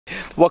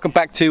Welcome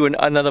back to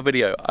another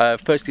video.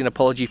 Firstly, an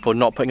apology for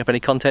not putting up any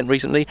content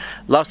recently.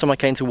 Last time I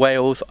came to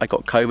Wales, I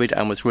got COVID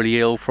and was really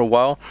ill for a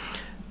while.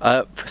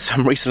 For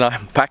some reason,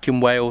 I'm back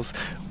in Wales.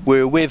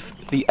 We're with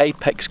the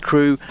Apex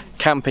crew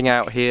camping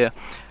out here,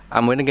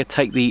 and we're going to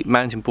take the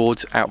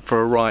Mountainboards out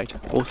for a ride.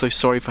 Also,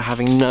 sorry for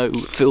having no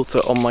filter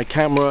on my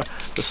camera.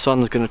 The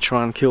sun's going to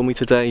try and kill me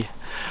today.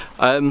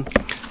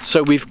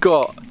 So we've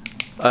got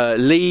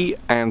Lee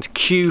and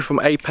Q from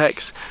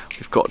Apex.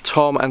 We've got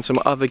Tom and some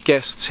other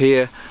guests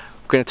here.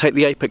 We're going to take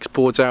the Apex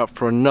boards out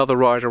for another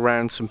ride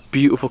around some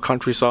beautiful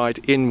countryside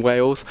in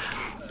Wales.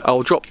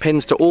 I'll drop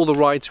pins to all the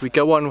rides we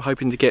go on. We're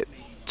hoping to get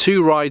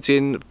 2 rides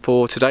in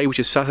for today,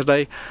 which is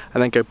Saturday,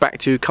 and then go back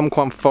to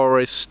Cwmcarn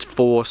Forrest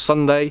for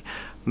Sunday.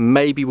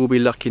 Maybe we'll be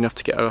lucky enough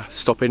to get a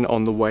stop in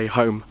on the way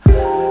home.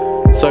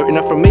 So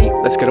enough from me,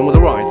 let's get on with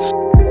the rides.